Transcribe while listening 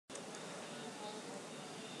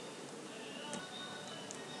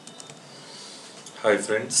Hi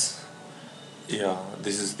friends,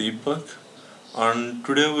 this is Deepak, and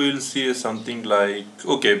today we will see something like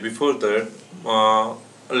before that,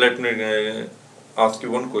 let me ask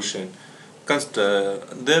you one question. Consider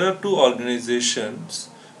there are two organizations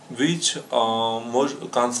which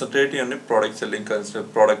most concentrate on a product selling. Consider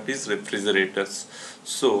product is refrigerators.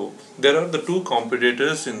 So there are the two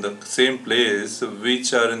competitors in the same place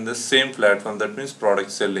which are in the same platform. That means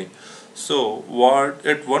product selling. So what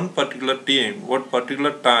at one particular team, what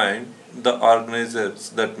particular time the organizers,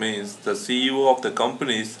 that means the CEO of the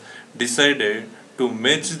companies, decided to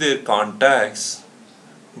merge their contacts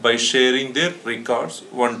by sharing their records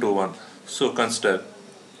one to one. So consider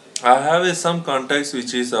I have some contacts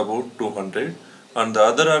which is about 200 and the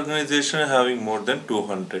other organization having more than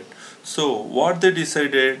 200. So what they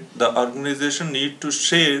decided, the organization need to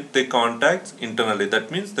share the contacts internally. That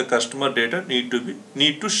means the customer data need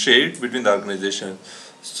to share it between the organization.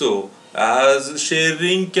 So as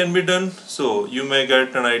sharing can be done, so you may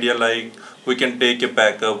get an idea like we can take a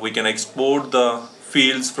backup, we can export the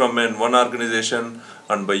fields from one organization,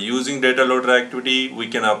 and by using data loader activity we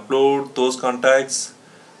can upload those contacts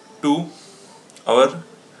to our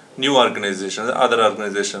new organization, the other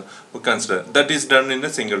organization we consider. That is done in a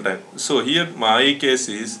single time. So here my case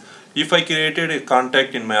is, if I created a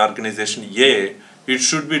contact in my organization A, it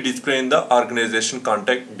should be displayed in the organization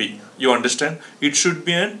contact B. You understand? It should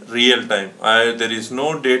be in real time. There is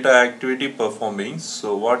no data activity performing.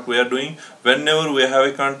 So what we are doing, whenever we have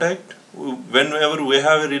a contact, whenever we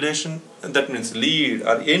have a relation, that means lead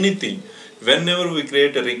or anything, whenever we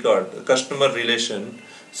create a record, a customer relation,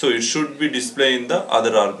 so it should be displayed in the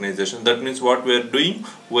other organization. That means what we are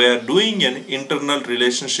doing an internal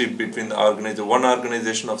relationship between the one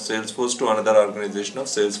organization of Salesforce to another organization of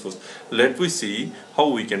Salesforce. Let we see how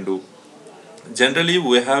we can do. Generally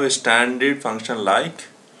we have a standard function like,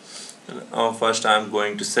 first I am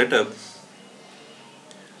going to set up,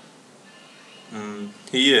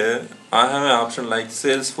 here I have an option like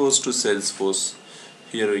Salesforce to Salesforce.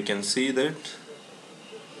 Here we can see that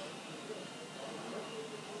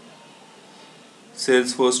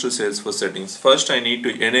Salesforce to Salesforce settings. First I need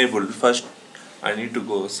to go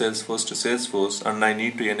Salesforce to Salesforce, and I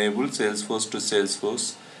need to enable Salesforce to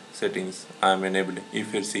Salesforce settings. I am enabling.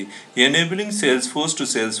 If you see, enabling Salesforce to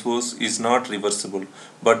Salesforce is not reversible,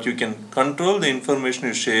 but you can control the information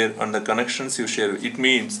you share and the connections you share. It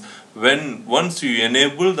means when once you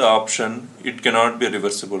enable the option, it cannot be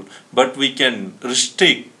reversible, but we can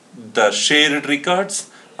restrict the shared records,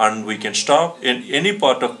 and we can stop in any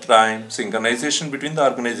part of time synchronization between the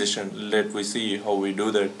organization. Let we see how we do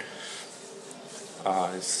that.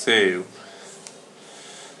 I save.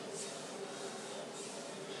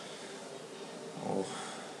 Oh.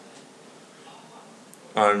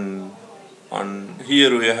 And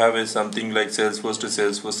here we have a something like Salesforce to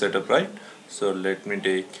Salesforce setup, right? So let me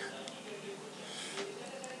take,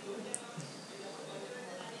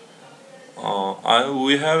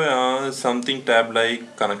 we have something tab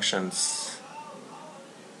like connections.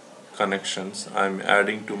 I'm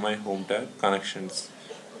adding to my home tab connections.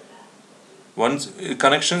 Once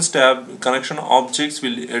connections tab, connection objects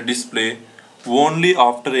will display only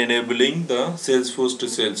after enabling the Salesforce to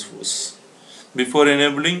Salesforce. Before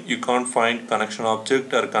enabling, you can't find connection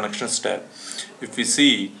object or connections tab. If we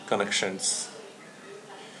see connections,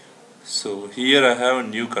 so here I have a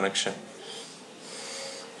new connection.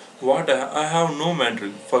 What I have no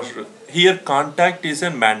mandatory. First, here contact is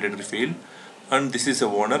a mandatory field, and this is a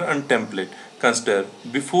owner and template. Consider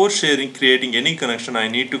before creating any connection, I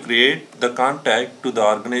need to create the contact to the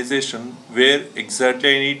organization where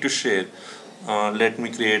exactly I need to share. Let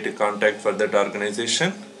me create a contact for that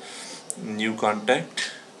organization. New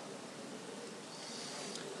contact.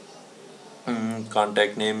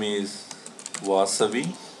 Contact name is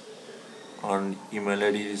Wasavi, and email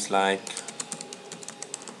ID is like,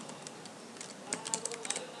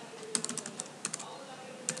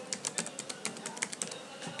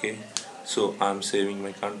 okay. So I'm saving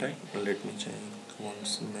my contact. Let me check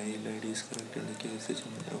once mail ID is correct in the case.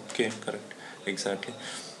 Okay, correct, exactly.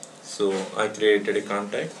 So I created a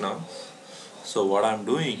contact now. So what I'm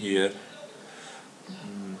doing here,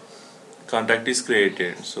 contact is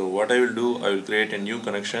created. So what I will do, I will create a new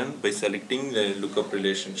connection by selecting the lookup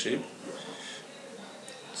relationship.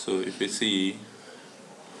 So if you see,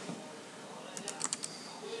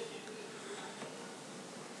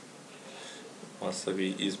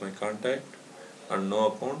 Wasavi is my contact and no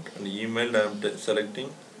account, and email I am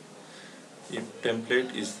selecting. If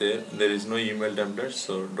template is there is no email template,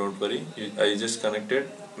 so don't worry. I just connected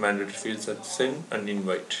mandatory fields at send and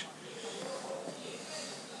invite.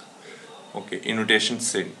 Okay, invitation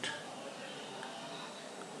sent.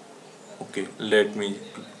 Okay, let me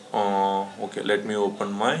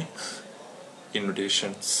open my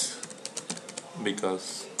invitations,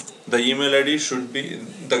 because the email ID should be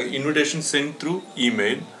the invitation sent through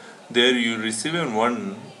email. There you receive in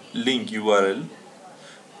one link URL,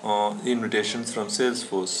 invitations from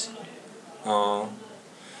Salesforce. Uh,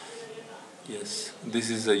 yes,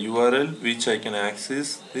 this is a URL which I can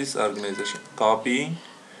access this organization. Copying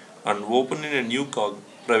and opening a new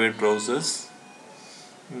private browsers.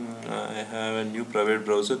 I have a new private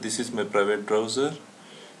browser. This is my private browser.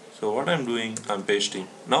 So what I'm doing, I'm pasting.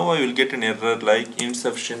 Now I will get an error like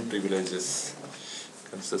insufficient privileges.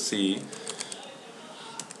 So see,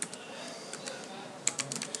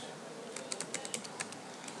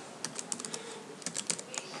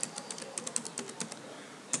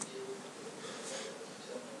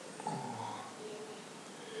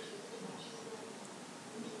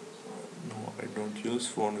 no, I don't use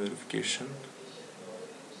phone verification.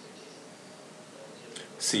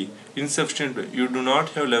 See, insufficient. You do not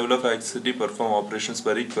have level of accessibility perform operations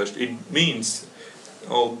by request. It means,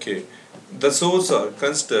 okay, the source or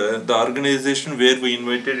consider the organization where we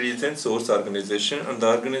invited is a source organization, and the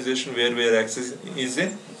organization where we are accessing is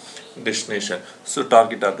a destination. So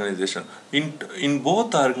target organization. In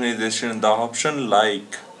both organization, the option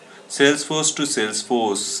like Salesforce to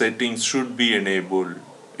Salesforce settings should be enabled.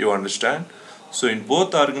 You understand? So in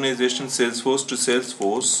both organizations, Salesforce to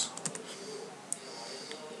Salesforce,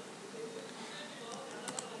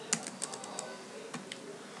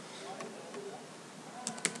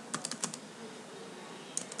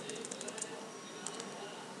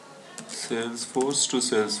 Salesforce to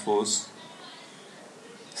Salesforce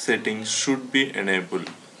settings should be enabled.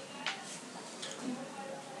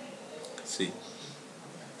 See,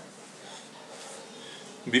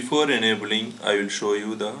 before enabling, I will show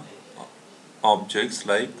you the objects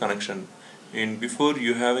like connection. In before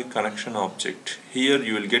you have a connection object. Here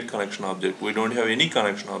you will get connection object. We don't have any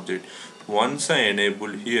connection object. Once I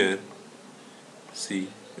enable here, see,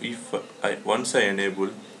 if I once I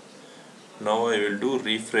enable, now I will do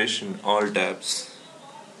refresh in all tabs.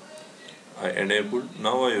 I enable.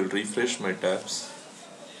 Now I will refresh my tabs.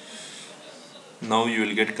 Now you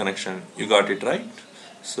will get connection. You got it right?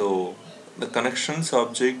 So the connections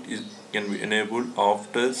object is can be enabled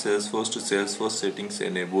after Salesforce to Salesforce settings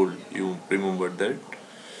enabled. You remember that?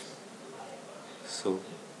 So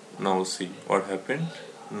now see what happened.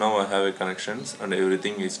 Now I have a connections and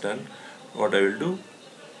everything is done. What I will do,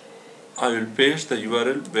 I will paste the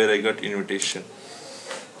URL where I got invitation.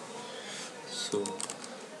 So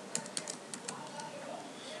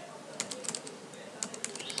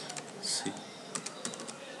see,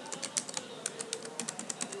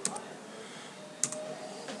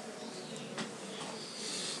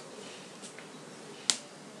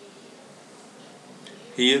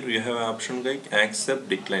 here you have an option like accept,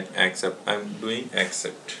 decline, accept. I'm doing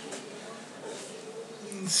accept.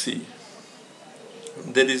 See,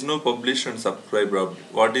 there is no publish and subscribe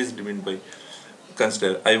object. What is meant by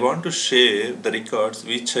consider? I want to share the records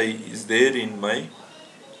which is there in my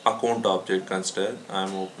account object. Consider I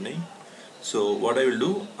am opening. So what I will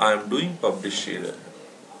do, I am doing publish here.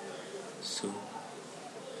 So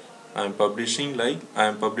I am publishing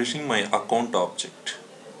my account object.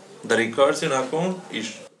 The records in account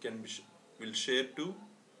is can be will share to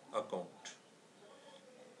account.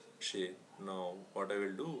 Share. Now what I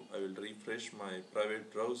will do, I will refresh my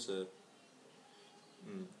private browser.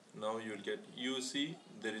 Now you will get, you see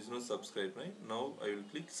there is no subscribe, right? Now I will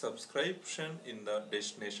click subscription in the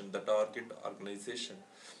destination, the target organization.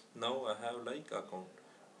 Now I have like account.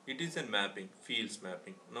 It is a mapping, fields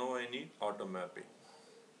mapping. Now I need auto mapping.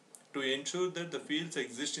 To ensure that the fields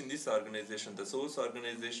exist in this organization, the source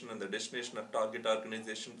organization and the destination of target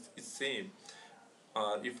organization is same.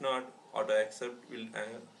 If not, auto accept will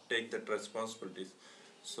take that responsibilities.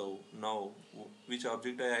 So now which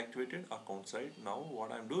object I activated? Account side. Now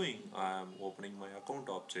what I'm doing, I am opening my account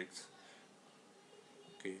objects.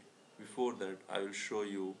 Okay, before that I will show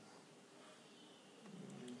you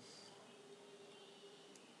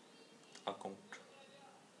account.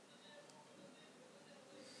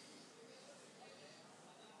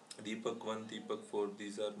 Deepak 1, Deepak 4,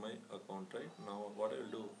 these are my account, right? Now what I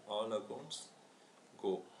will do, all accounts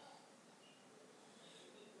go.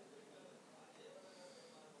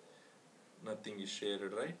 Nothing is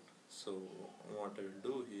shared, right? So what I will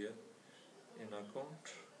do here in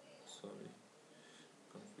account, sorry,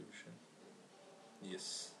 confusion.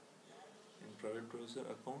 Yes, in private browser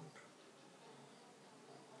account,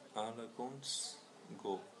 all accounts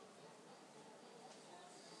go.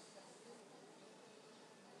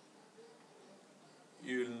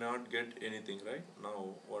 you will not get anything, right?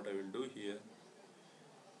 Now what I will do here,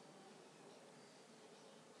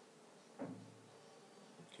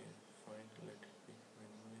 okay, fine, let it be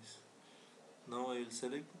minimize. Now I will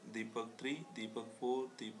select Deepak 3, Deepak 4,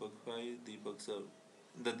 Deepak 5, Deepak 7.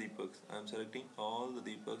 The Deepaks. I am selecting all the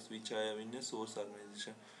Deepaks which I have in a source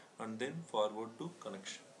organization and then forward to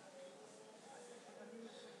connection.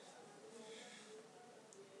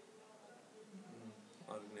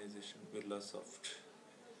 Organization Birla Soft.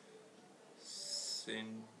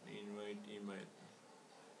 Send invite email.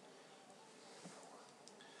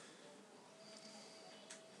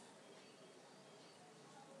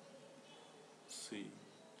 See,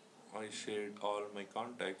 I shared all my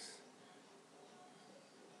contacts.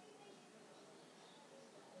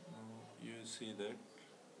 Now you see that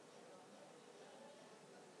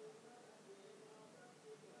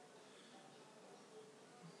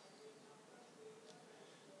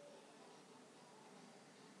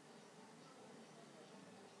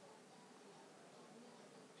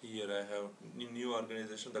here I have in new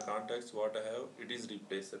organization the contacts what I have it is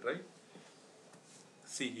replaced, right?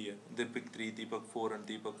 See here Deepak 3, Deepak 4 and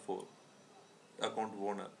Deepak 4 account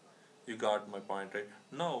owner. You got my point, right?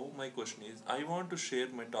 Now my question is I want to share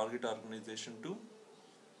my target organization to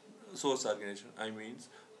source organization. I means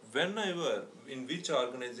whenever in which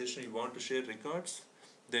organization you want to share records,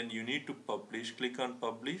 then you need to publish, click on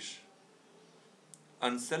publish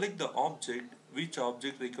and select the object, which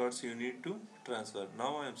object records you need to transfer.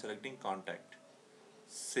 Now I am selecting contact.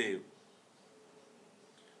 Save.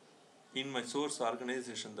 In my source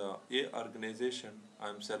organization, the A organization, I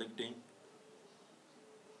am selecting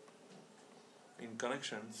in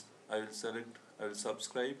connections, I will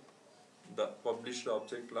subscribe the published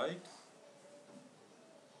object like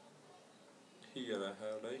here I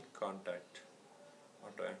have like contact.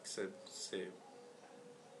 Auto accept, save.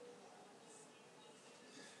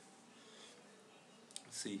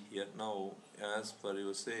 See here now, as for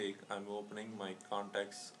your sake, I'm opening my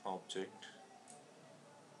contacts object.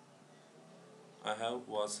 I have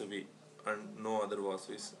Vasavi and no other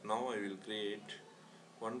Vasavis. Now I will create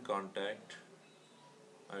one contact.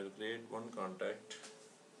 I will create one contact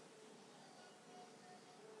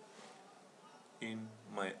in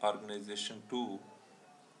my organization 2.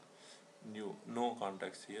 New, no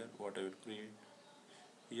contacts here. What I will create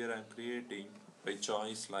here, I am creating by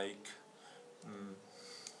choice like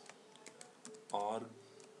org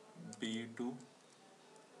B2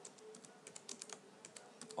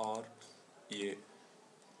 or A.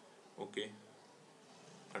 Okay,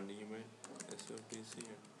 and email sotc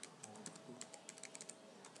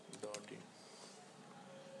dot in.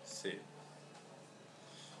 Save.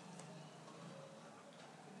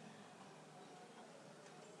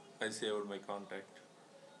 I saved my contact.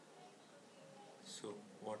 So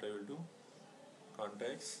what I will do,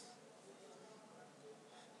 contacts,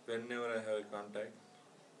 whenever I have a contact,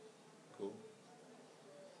 go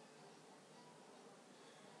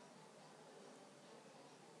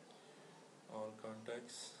all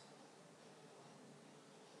contacts,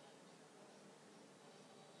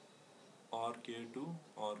 org A to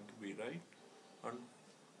org B, right? And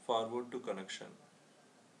forward to connection,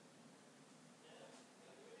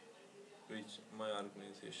 which my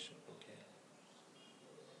organization. Okay,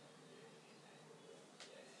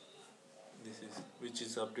 this is which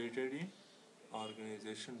is updated in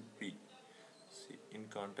organization B. See in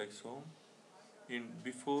contacts home. In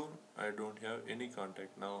before I don't have any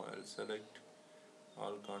contact. Now I'll select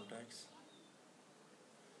all contacts.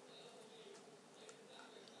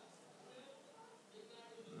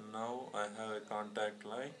 Now I have a contact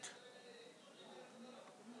like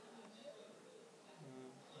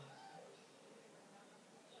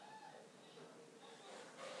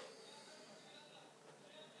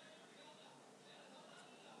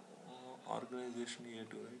organization here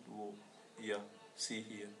to right. Oh, yeah. See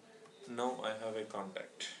here. Now I have a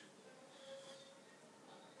contact.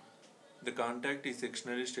 The contact is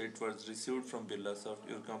externally straightforward received from Birlasoft,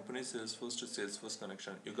 your company Salesforce to Salesforce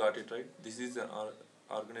connection. You got it right. This is the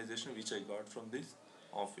organization which I got from this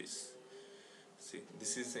office. See,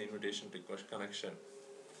 this is the invitation request connection.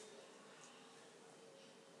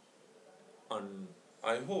 And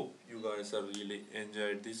I hope you guys have really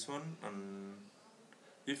enjoyed this one. And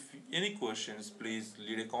if any questions, please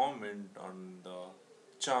leave a comment on the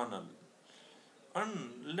channel.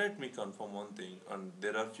 And let me confirm one thing. And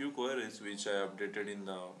there are few queries which I updated in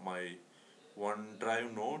the my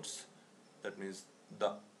OneDrive notes. That means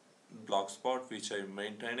the blogspot which I'm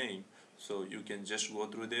maintaining. So you can just go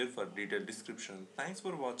through there for detailed description. Thanks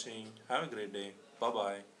for watching. Have a great day. Bye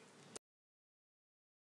bye.